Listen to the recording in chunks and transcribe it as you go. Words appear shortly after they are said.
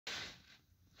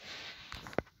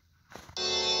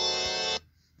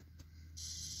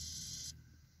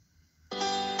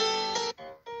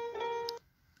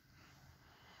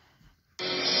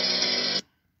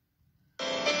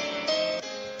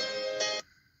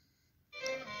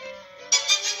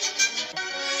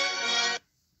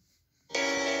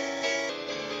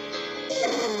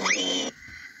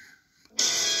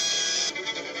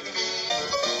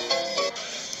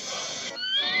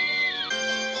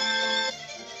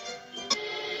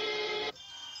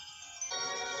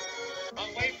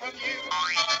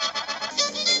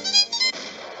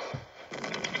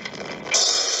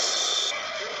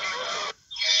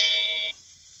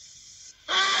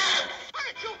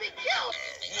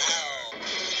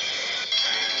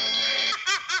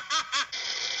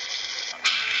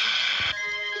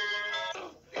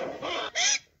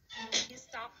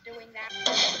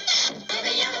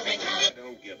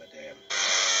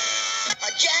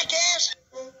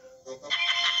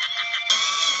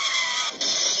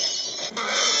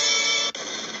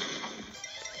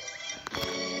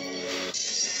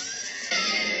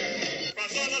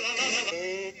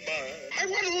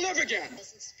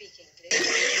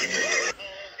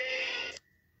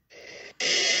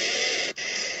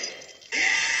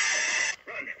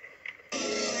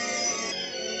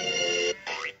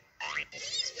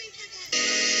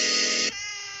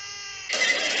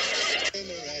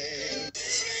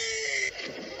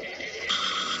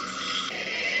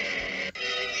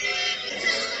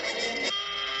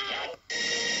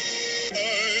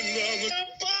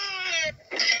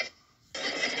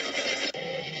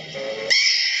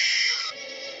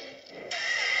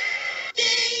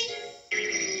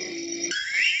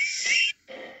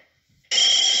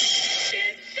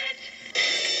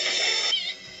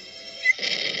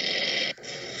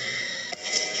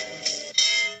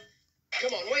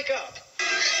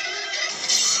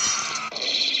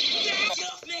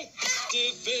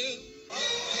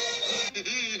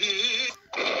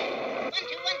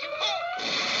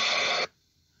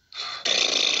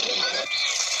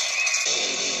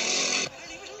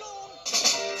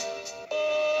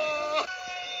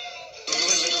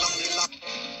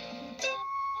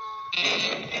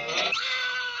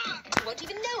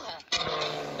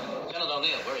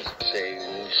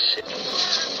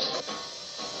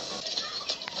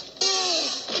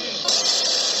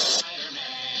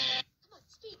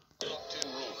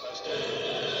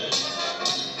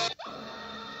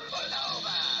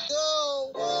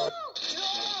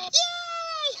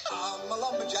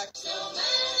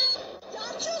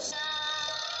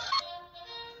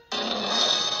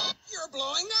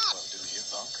blowing up. Well, do you,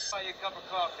 Thunk? Buy you a cup of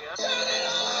coffee, huh?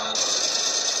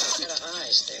 Look at her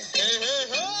eyes there. Hey, hey,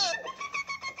 hey!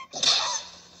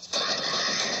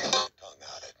 Tongue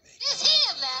out at me. It's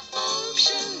him now.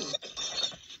 Ocean.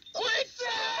 Wait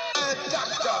there!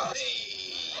 Doctor!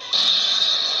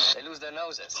 They lose their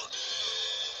noses.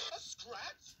 A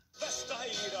scratch?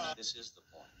 Vestaira! This is the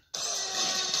point.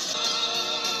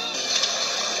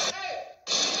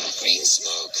 Green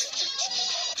smoke.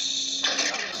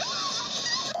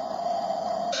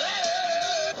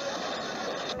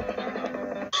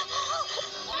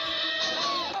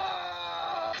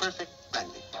 Perfect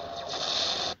blending.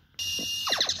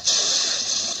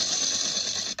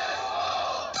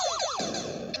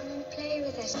 Come and play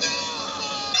with us.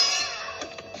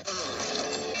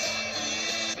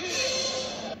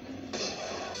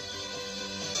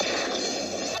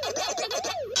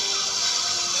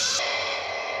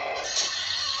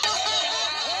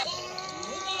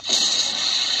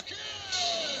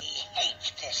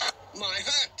 My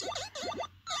hat.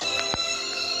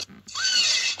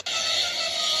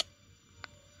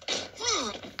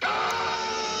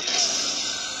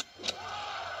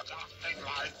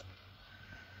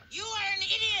 You are an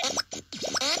idiot.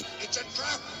 It's a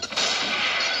trap.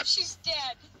 She's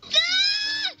dead.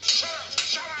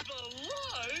 Shut up!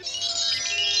 Alive?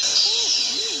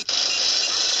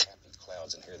 Captain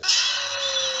Clouds and hear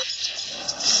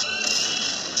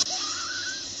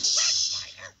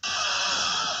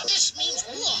This means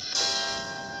what?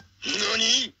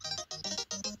 Nani?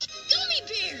 Gummy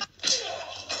bear.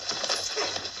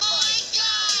 Oh my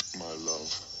God. My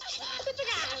love.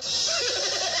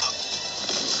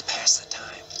 Pass the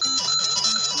time.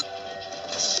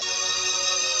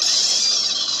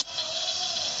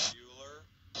 Bueller.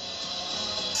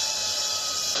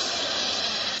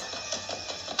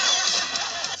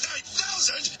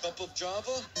 9,000! Cup of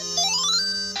Java?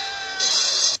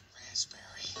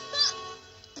 Raspberry.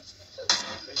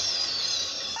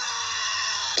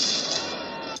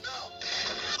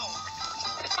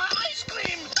 Ice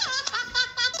cream!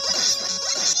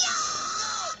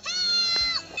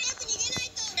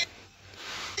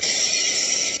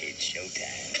 It's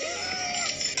showtime.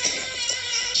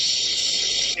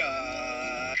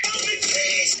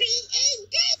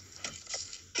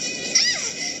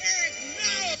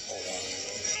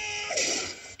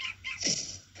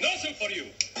 Nothing for you.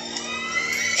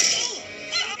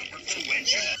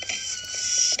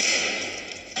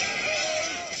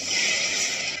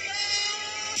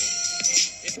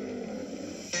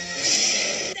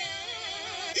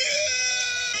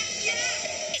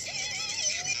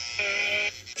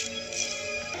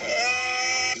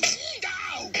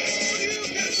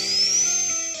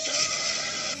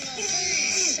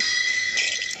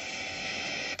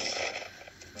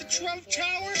 The Trump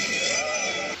Tower?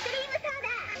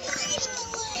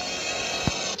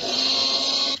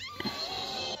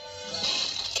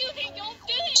 You think you'll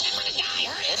do it? I'm gonna die.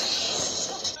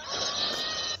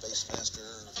 Face Master.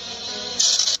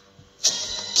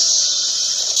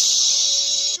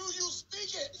 Do you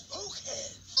speak it? Okay.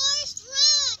 First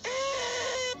run.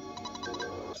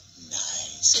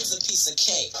 Nice. It's a piece of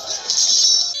cake.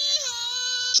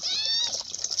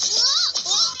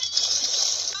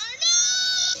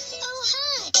 Oh,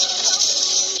 hi.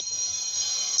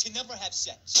 To never have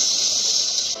sex.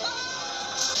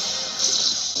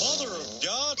 Mother of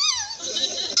God.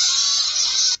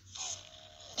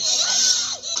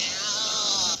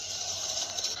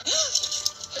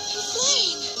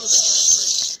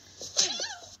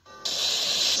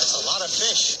 That's a lot of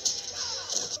fish.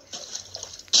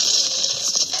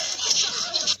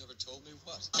 Never told me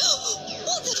what.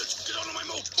 Get out of my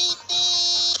moat!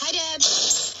 Hi, Deb.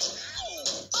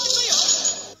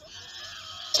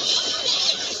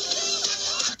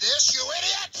 This, you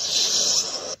idiot!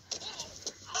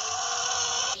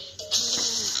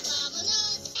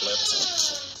 Flipped.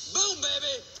 Boom,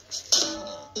 baby.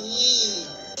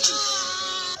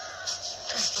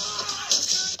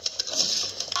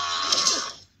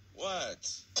 What?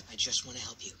 I just want to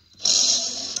help you.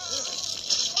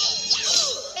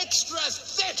 Extra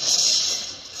thick!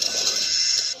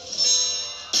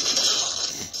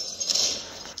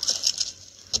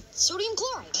 Sodium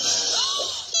chloride.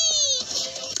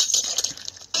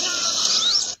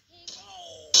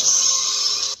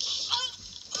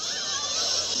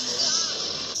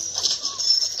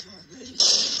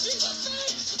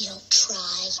 Don't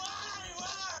try.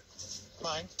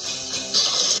 Mine.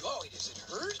 Oh, does it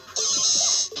hurt?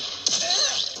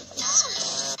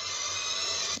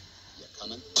 You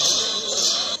coming?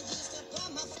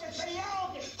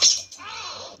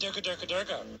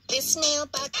 Durka. This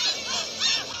mailbox.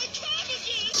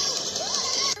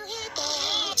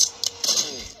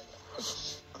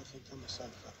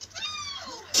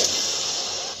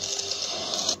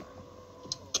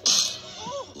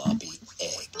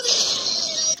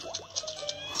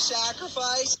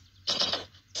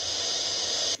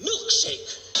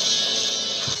 milkshake.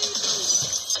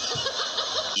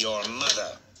 Your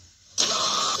mother.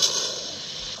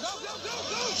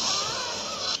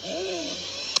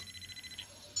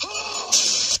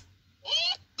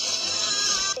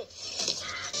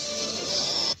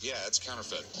 Yeah, it's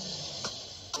counterfeit.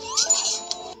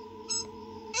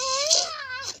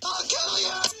 I'll kill you!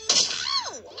 Ow!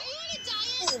 Are you on a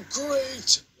diet? Oh,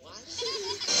 great!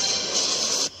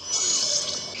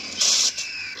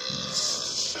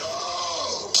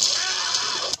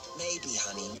 Maybe,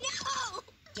 honey. No!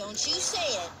 Don't you say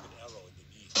it.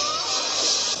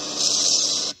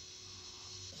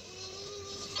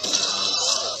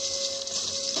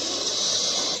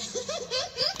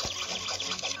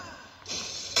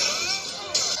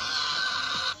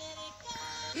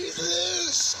 He's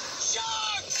loose!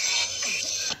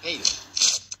 Hey.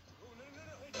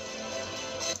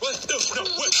 What? No,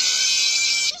 what?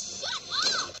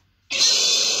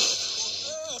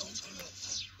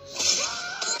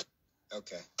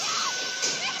 Okay.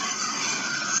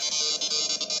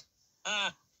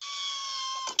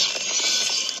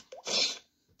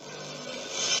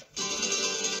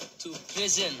 To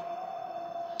prison.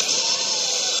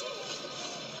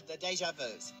 The deja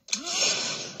vus.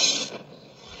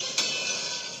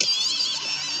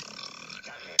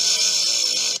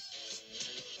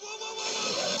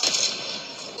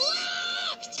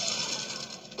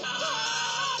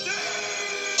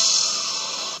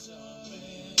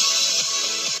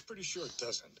 Pretty sure it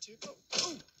doesn't.